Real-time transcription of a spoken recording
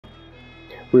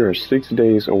We are 6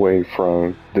 days away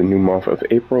from the new month of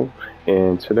April,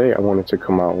 and today I wanted to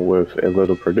come out with a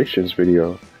little predictions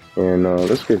video. And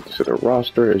let's get to the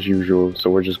roster as usual. So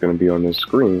we're just going to be on this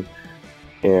screen.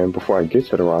 And before I get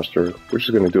to the roster, we're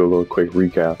just going to do a little quick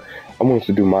recap. I wanted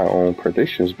to do my own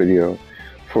predictions video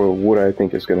for what I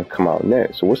think is going to come out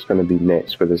next. So what's going to be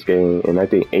next for this game? And I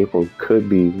think April could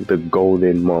be the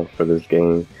golden month for this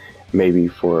game, maybe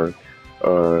for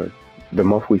the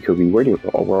month we could be waiting,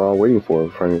 or we're all waiting for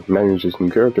not even just new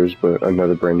characters, but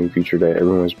another brand new feature that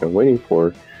everyone's been waiting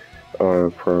for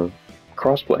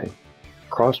crossplay.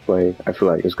 Crossplay, I feel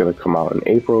like, is going to come out in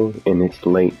April, and it's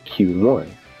late Q1.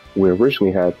 We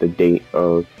originally had the date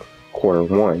of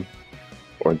Q1,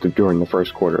 or during the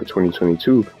first quarter of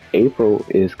 2022. April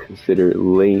is considered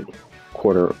late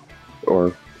quarter,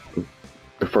 or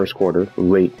the first quarter,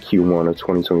 late Q1 of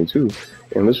 2022.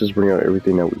 And let's just bring out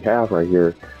everything that we have right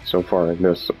here so far in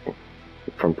this.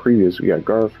 From previous, we got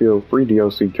Garfield, free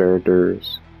DLC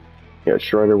characters. We got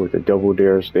Shredder with the Double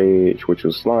Dare stage, which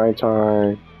was Slime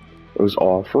Time. It was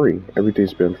all free.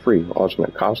 Everything's been free.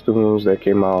 Alternate costumes that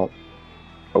came out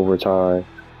over time.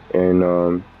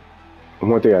 And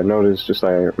one thing I noticed, just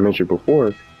like I mentioned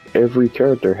before, every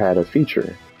character had a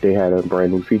feature. They had a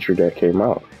brand new feature that came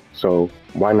out. So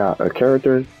why not a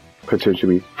character,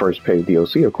 potentially first paid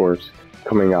DLC, of course,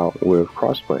 coming out with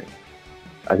crossplay?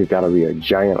 I think that'll be a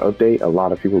giant update. A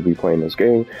lot of people will be playing this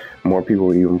game. More people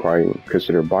would even probably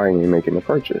consider buying and making the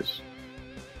purchase.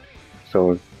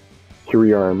 So here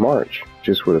we are in March,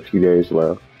 just with a few days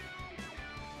left.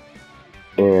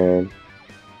 And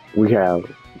we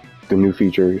have the new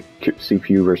feature,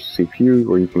 CPU versus CPU,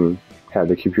 where you can have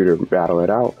the computer battle it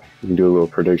out. You can do a little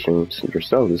predictions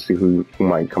yourself to see who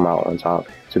might come out on top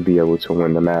to be able to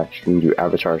win the match. You can do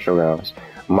avatar showdowns.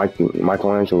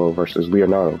 Michelangelo versus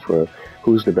Leonardo for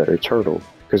who's the better turtle,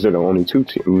 because they're the only two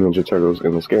Ninja Turtles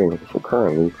in this game for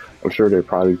currently. I'm sure there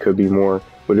probably could be more,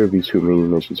 but there'll be too many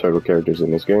Ninja Turtle characters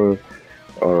in this game.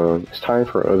 It's time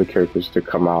for other characters to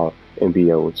come out and be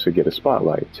able to get a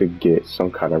spotlight, to get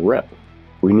some kind of rep.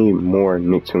 We need more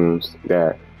Nicktoons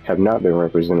that have not been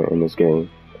represented in this game.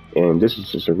 And this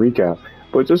is just a recap,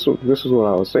 but this is what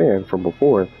I was saying from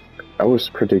before. I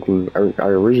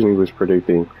originally was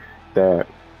predicting that,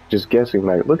 just guessing,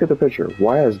 like, look at the picture.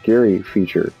 Why is Gary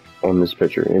featured on this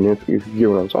picture? And if you get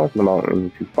what I'm talking about,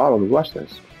 and if you follow me, watch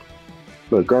this.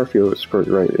 Look, Garfield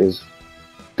is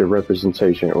the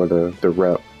representation, or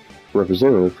the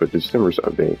representative for December's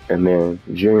update, and then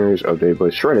January's update.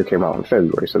 But Shredder came out in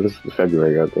February, so this is the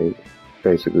February update,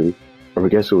 basically. I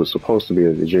guess it was supposed to be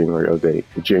the January update,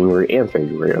 January and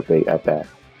February update at that.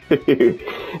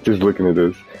 Just looking at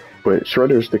this. But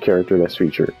Shredder's the character that's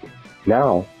featured.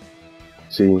 Now,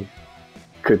 see,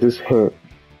 could this hint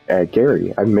at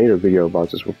Gary? I made a video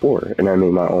about this before, and I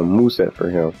made my own moveset for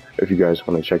him, if you guys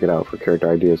want to check it out for character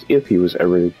ideas, if he was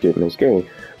ever to get in this game.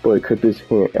 But could this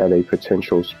hint at a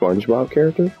potential SpongeBob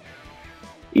character?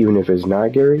 Even if it's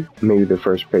not Gary, maybe the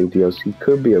first paid DLC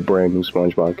could be a brand new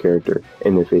SpongeBob character.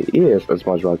 And if it is a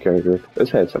SpongeBob character,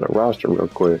 let's head to the roster real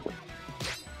quick.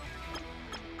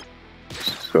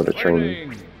 Let's go to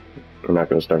training. We're not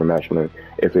going to start a match then.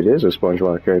 If it is a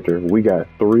SpongeBob character, we got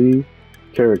 3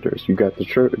 characters. You got the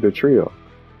trio.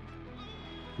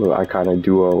 Little iconic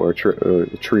duo, or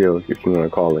trio, if you want to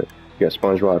call it. You got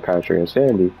SpongeBob, Patrick, and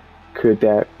Sandy. Could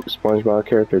that SpongeBob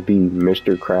character be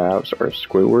Mr. Krabs or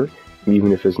Squidward?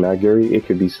 Even if it's not Gary, it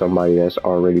could be somebody that's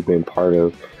already been part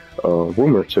of,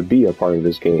 rumored to be a part of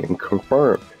this game, and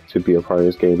confirmed to be a part of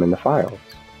this game in the files.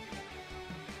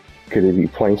 Could it be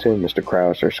Plankton, Mr.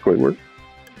 Krabs, or Squidward?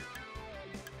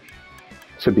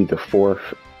 To be the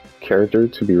 4th character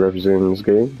to be represented in this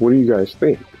game? What do you guys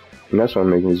think? And that's why I'm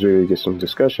making this video, to get some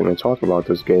discussion and talk about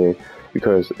this game,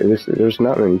 because there's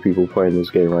not many people playing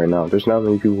this game right now. There's not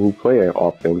many people who play it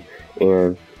often,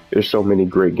 and there's so many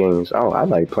great games. I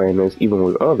like playing this even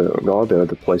with all the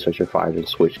other PlayStation 5 and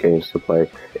Switch games to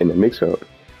play in the mix-up.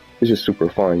 It's just super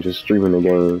fun, just streaming the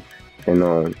game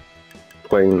and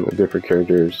playing with different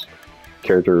characters,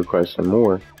 character requests, and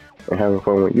more, and having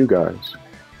fun with you guys.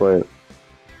 But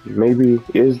maybe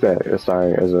is that a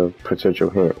sign as a potential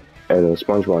hint at a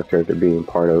SpongeBob character being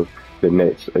part of the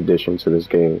next addition to this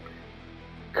game?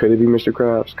 Could it be Mr.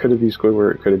 Krabs? Could it be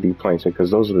Squidward? Could it be Plankton?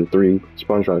 Because those are the 3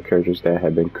 SpongeBob characters that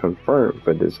have been confirmed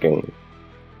for this game.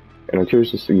 And I'm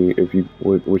curious to see if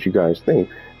what you guys think.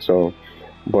 So,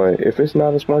 but if it's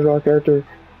not a SpongeBob character,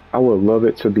 I would love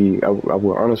it to be, I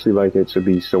would honestly like it to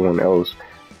be someone else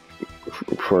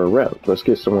for a rep. Let's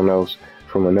get someone else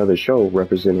from another show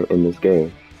represented in this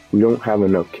game. We don't have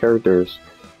enough characters,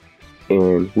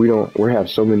 and we have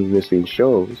so many missing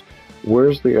shows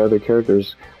Where's the other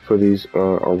characters for these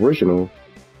original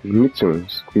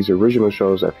Nicktoons, these original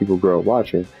shows that people grew up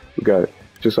watching? We got,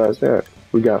 just like that,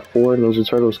 we got 4 Ninja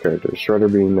Turtles characters,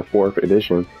 Shredder being the 4th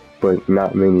edition, but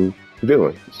not many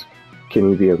villains. Can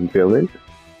he be a villain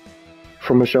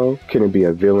from a show? Can it be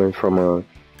a villain from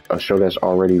a show that's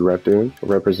already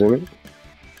represented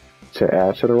to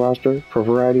add to the roster for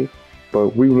variety?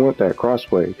 But we want that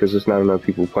crossplay because there's not enough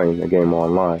people playing the game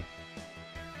online.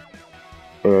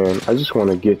 And I just want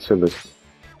to get to the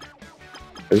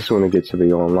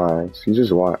online. So you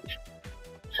just watch.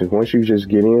 So once you just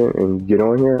get in and get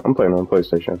on here, I'm playing on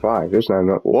PlayStation 5. There's not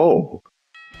enough. Whoa!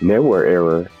 Network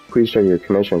error. Please check your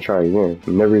connection and try again.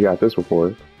 Never got this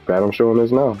before, but I'm showing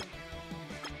this now.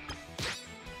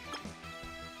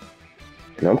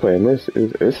 And I'm playing this.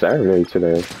 It's Saturday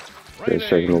today. Just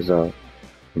checking this out.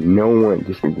 No one,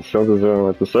 something's wrong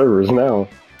with the servers now.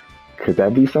 Could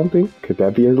that be something? Could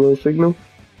that be a little signal?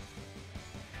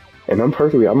 And I'm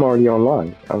already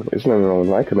online. It's not even on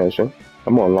my connection.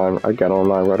 I'm online. I got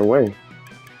online right away.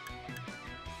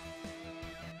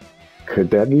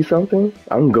 Could that be something?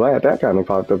 I'm glad that kind of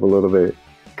popped up a little bit.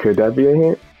 Could that be a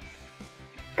hint?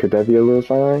 Could that be a little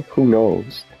sign? Who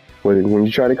knows? When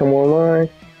you try to come online,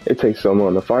 it takes so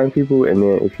long to find people, and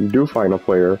then if you do find a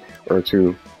player or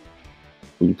two,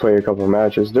 you play a couple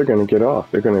matches, they're gonna get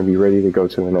off. They're gonna be ready to go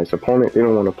to the next opponent. They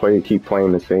don't want to keep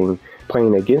playing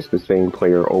against the same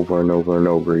player over and over and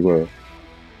over again.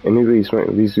 And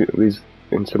these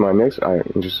into my next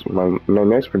my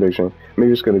next prediction,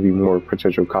 maybe it's gonna be more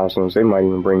potential costumes. They might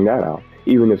even bring that out.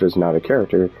 Even if it's not a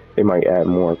character, they might add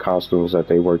more costumes that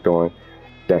they worked on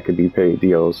that could be paid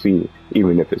DLC,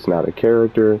 even if it's not a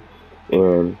character,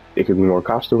 and it could be more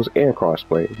costumes and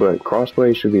crossplay. But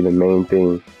crossplay should be the main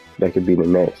thing that could be the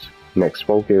next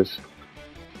focus,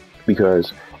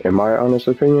 because in my honest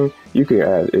opinion, you can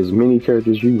add as many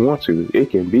characters you want to.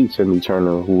 It can be Timmy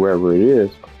Turner or whoever it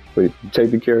is, but take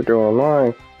the character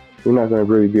online, you're not going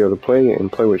to really be able to play it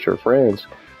and play with your friends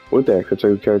with that. Could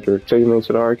take the character, take them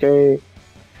into the arcade,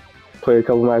 play a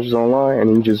couple matches online,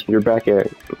 and then you're back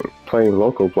at playing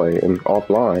local play and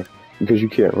offline, because you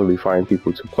can't really find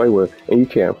people to play with, and you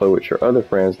can't play with your other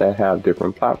friends that have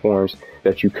different platforms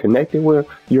that you connected with.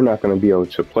 You're not going to be able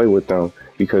to play with them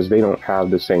because they don't have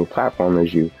the same platform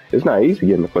as you. It's not easy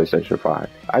getting the PlayStation 5.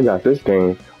 I got this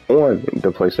game on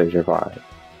the PlayStation 5.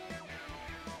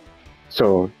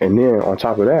 So, and then on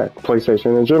top of that,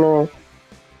 PlayStation in general,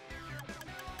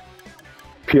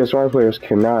 PS5 players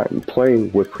cannot play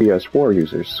with PS4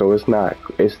 users, so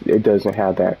it doesn't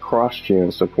have that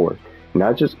cross-gen support.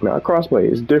 Not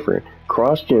crossplay, it's different.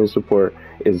 Cross-gen support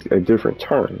is a different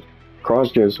term.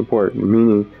 Cross-gen support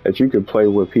meaning that you could play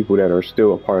with people that are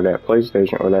still a part of that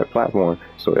PlayStation or that platform.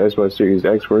 So Xbox Series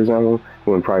X, for example,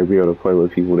 wouldn't probably be able to play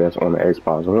with people that's on the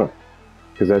Xbox One,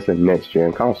 because that's a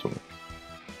next-gen console.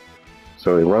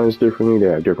 So it runs differently,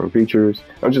 they have different features.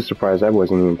 I'm just surprised that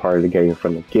wasn't even part of the game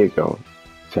from the get-go,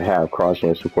 to have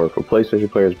cross-gen support for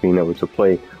PlayStation players being able to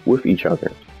play with each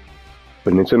other.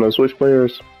 But Nintendo Switch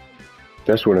players,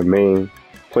 that's where the main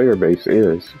player base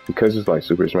is, because it's like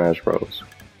Super Smash Bros.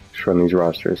 From these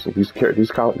rosters.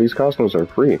 These costumes are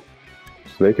free,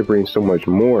 so they could bring so much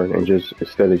more, and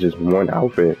instead of just one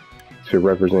outfit to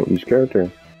represent each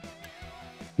character,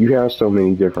 you have so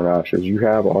many different options. You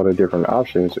have all the different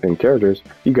options and characters.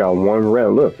 You got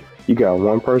you got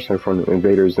one person from the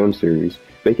Invader Zim series.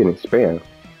 They can expand.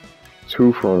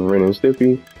 2 from Ren and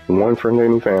Stimpy, 1 from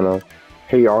Danny Phantom.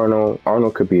 Hey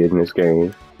Arnold could be in this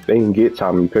game. They can get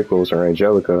Tommy Pickles or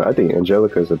Angelica. I think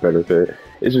Angelica is a better fit.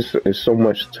 It's so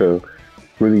much to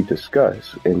really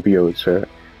discuss and be able to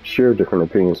share different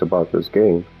opinions about this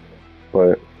game.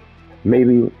 But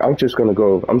maybe I'm just gonna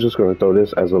throw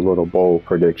this as a little bold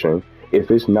prediction. If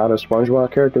it's not a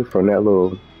SpongeBob character from that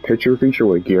little picture feature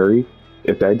with Gary,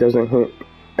 if that doesn't hint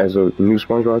as a new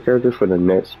SpongeBob character for the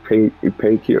next paid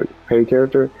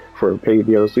character for paid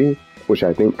DLC, which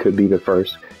I think could be the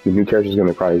new character is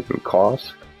gonna probably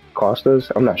cost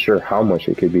us. I'm not sure how much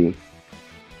it could be.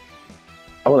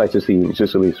 I would like to see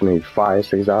just at least maybe $5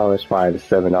 to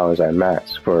 $7 at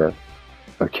max for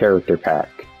a character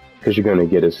pack, because you're gonna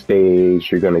get a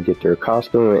stage, you're gonna get their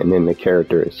costume, and then the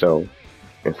character itself,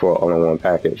 and for an all-in-one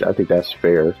package. I think that's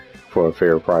fair for a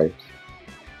fair price.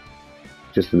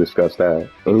 Just to discuss that.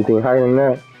 Anything higher than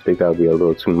that, I think that would be a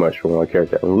little too much for one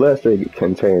character, unless it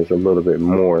contains a little bit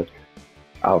more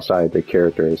outside the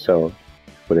character itself.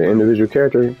 But an individual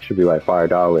character, it should be like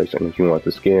 $5. And if you want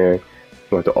the skin,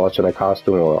 you want the alternate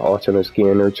costume or alternate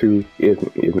skin or two,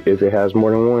 if it has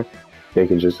more than one, they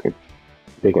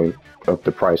can up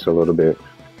the price a little bit.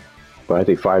 But I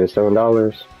think $5 to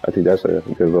 $7, I think that's a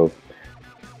good little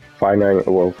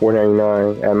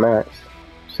 $4.99 at max,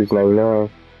 $6.99.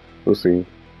 We'll see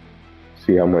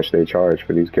how much they charge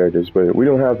for these characters, but we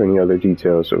don't have any other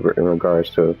details in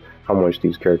regards to how much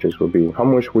these characters will be. How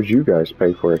much would you guys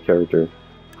pay for a character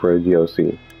for a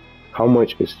DLC? How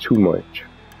much is too much?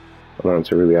 I wanted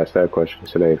to really ask that question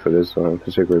today for this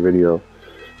particular video.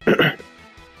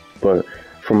 But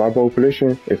for my bold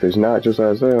prediction, if it's not just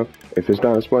aswell, if it's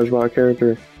not a SpongeBob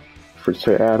character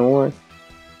to add on,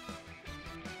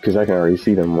 because I can already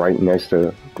see them right next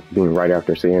to being right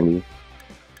after Sandy,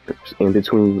 in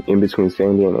between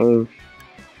Sandy and Aang.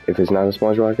 If it's not a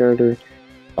SpongeBob character,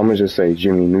 I'm gonna just say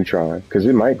Jimmy Neutron, because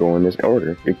it might go in this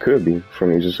order. It could be, for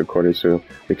me, just according to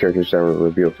the characters that were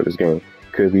revealed for this game.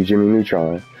 Could be Jimmy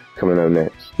Neutron coming up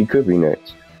next. He could be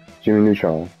next. Jimmy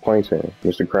Neutron, Plankton,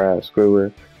 Mr. Krabs,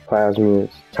 Squidward,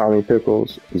 Plasmids, Tommy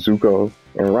Pickles, Zuko,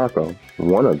 and Rocco.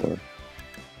 One of them.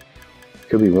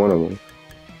 Could be one of them.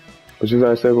 But as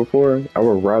I said before, I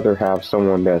would rather have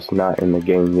someone that's not in the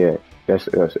game yet. That's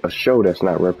a show that's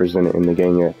not represented in the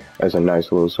game yet as a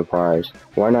nice little surprise.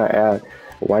 Why not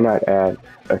add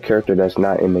a character that's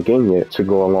not in the game yet to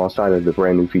go alongside of the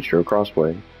brand new feature of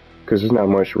crossplay? Because there's not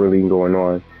much really going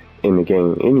on in the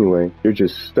game anyway. You're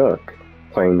just stuck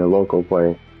playing the local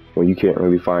play when you can't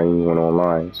really find anyone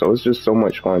online. So it's just so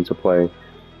much fun to play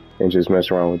and just mess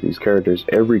around with these characters.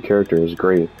 Every character is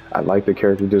great. I like the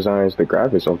character designs. The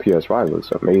graphics on PS5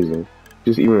 looks amazing.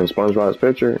 Just even in SpongeBob's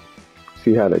picture,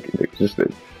 see how the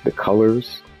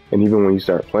colors, and even when you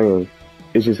start playing,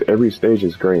 it's just every stage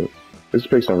is great. Let's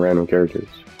pick some random characters.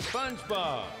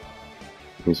 SpongeBob.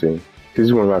 Let me see. This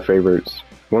is one of my favorites.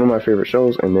 One of my favorite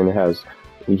shows, and then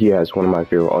he has one of my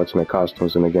favorite alternate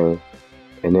costumes in the game.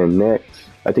 And then next,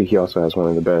 I think he also has one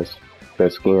of the best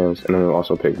skins, and then we'll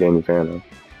also pick Danny Phantom.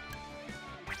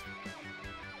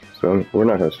 So we're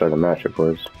not gonna start a match, of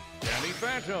course. Danny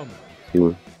Phantom.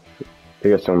 See, they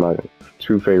got some of my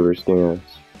two favorite skins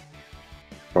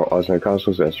or alternate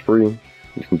costumes that's free.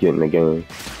 You can get in the game.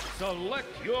 Select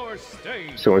your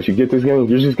stage. So once you get this game,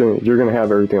 you're gonna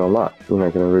have everything unlocked. You're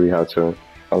not gonna really have to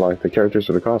unlock the characters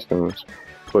or the costumes.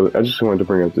 But I just wanted to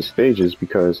bring up the stages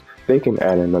because they can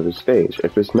add another stage.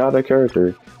 If it's not a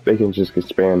character, they can just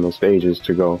expand the stages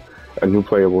to go a new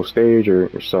playable stage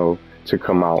or so to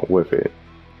come out with it.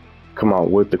 Come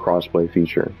out with the crossplay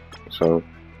feature. So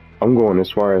I'm going as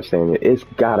far as saying it's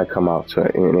gotta come out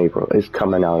in April. It's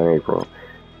coming out in April.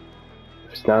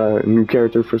 If it's not a new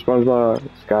character for SpongeBob,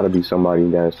 it's gotta be somebody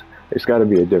it's gotta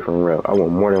be a different rep. I would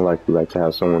more than likely like to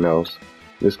have someone else.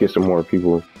 Let's get some more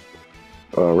people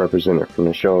represented from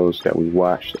the shows that we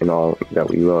watched and all that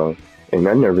we love. And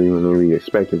I never even really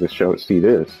expected to see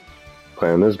this.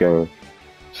 Playing this game.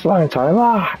 Slime time!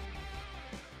 Ah!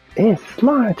 It's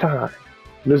slime time!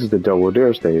 This is the Double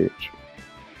Dare stage.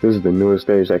 This is the newest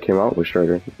stage that came out with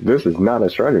Shredder. This is not a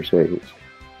Shredder stage.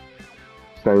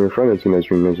 It's not even from the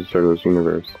Teenage Mutant Ninja Turtles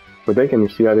universe. But they can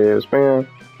see how they expand.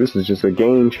 This is just a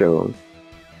game show.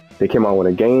 They came out with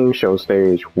a game show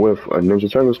stage with a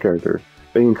Ninja Turtles character.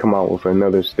 They can come out with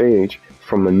another stage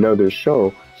from another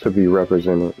show to be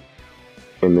represented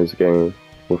in this game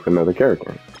with another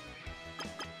character.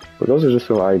 But those are just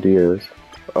some ideas.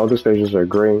 Other stages are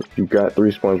great. You got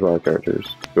 3 SpongeBob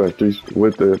characters. You got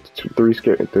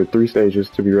the three stages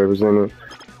to be represented.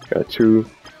 You got 2.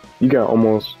 You got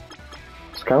almost,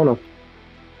 let's count them.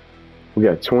 We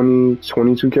got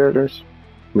 22 characters.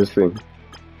 Let's see.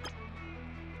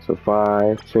 So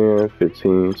 5, 10,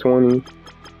 15, 20.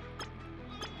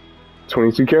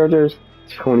 22 characters,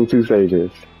 22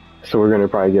 stages. So we're gonna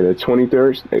probably get a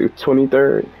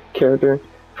 23rd character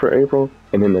for April,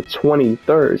 and then the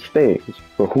 23rd stage.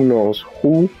 But who knows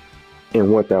who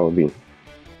and what that would be.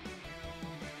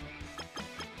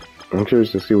 I'm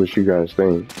curious to see what you guys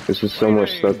think. There's just so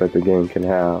much stuff that the game can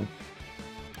have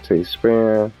to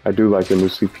expand. I do like the new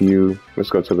CPU. Let's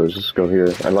go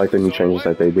here. I like the new changes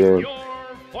that they did.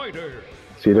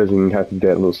 See, it doesn't even have to do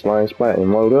that little slime splat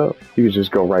and load up. You can just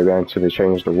go right back to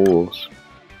change the rules.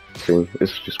 See,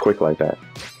 it's just quick like that.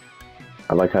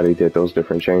 I like how they did those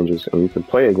different changes, and you can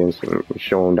play against them,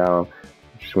 showdown.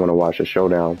 You just want to watch a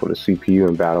showdown, put a CPU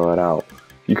and battle it out.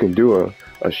 You can do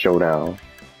a showdown.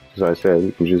 As I said,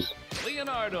 you can just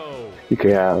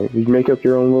you make up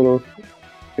your own little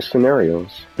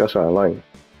scenarios. That's what I like.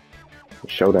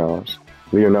 Showdowns.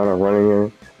 Leonardo running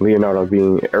in. Leonardo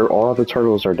being all the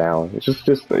turtles are down.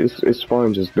 It's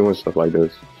fun just doing stuff like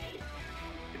this.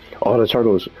 All the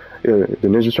turtles, the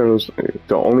Ninja Turtles.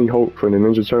 The only hope for the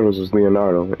Ninja Turtles is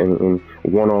Leonardo and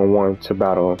one-on-one to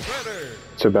battle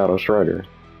Shredder.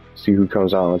 See who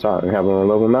comes out on top. And have it on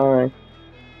level 9.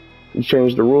 You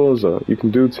change the rules up. You can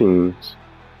do teams.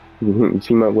 You can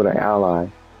team up with an ally.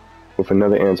 with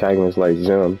another antagonist like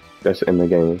Zim that's in the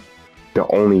game, the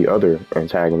only other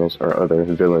antagonist or other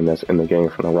villain that's in the game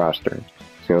from the roster.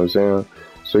 You know what I'm saying?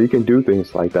 So you can do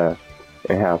things like that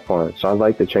and have fun. So I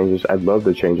like the changes. I love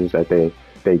the changes that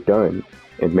they done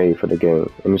and made for the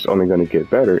game, and it's only going to get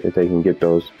better if they can get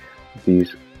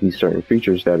these certain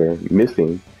features that are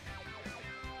missing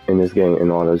in this game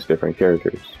and all those different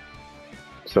characters.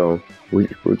 So we'll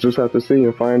just have to see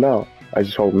and find out. I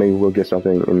just hope maybe we'll get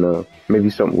something maybe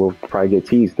something we'll probably get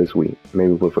teased this week,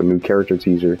 maybe with a new character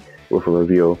teaser, with a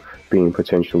reveal being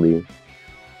potentially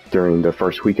during the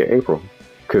first week of April.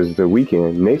 Because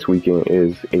next weekend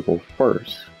is April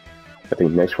 1st. I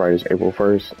think next Friday is April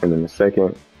 1st, and then the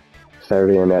second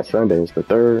Saturday and that Sunday is the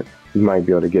 3rd. You might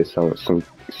be able to get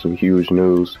some huge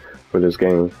news for this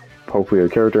game. Hopefully a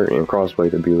character and crossplay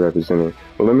to be represented.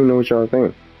 But let me know what y'all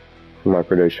think for my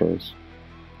predictions.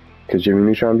 Could Jimmy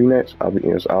Neutron be next?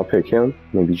 I'll pick him.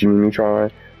 Maybe Jimmy Neutron,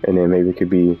 and then maybe it could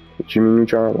be Jimmy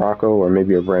Neutron, Rocco, or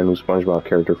maybe a brand new SpongeBob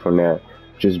character from that,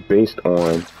 just based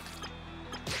on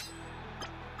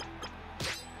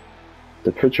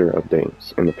the picture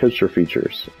updates and the picture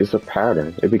features. It's a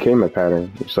pattern. It became a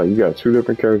pattern. It's like you got two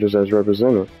different characters as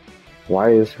represented.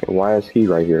 Why is he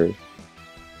right here?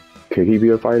 Could he be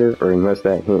a fighter, or unless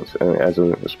that hints as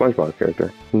a SpongeBob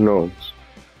character? Who knows?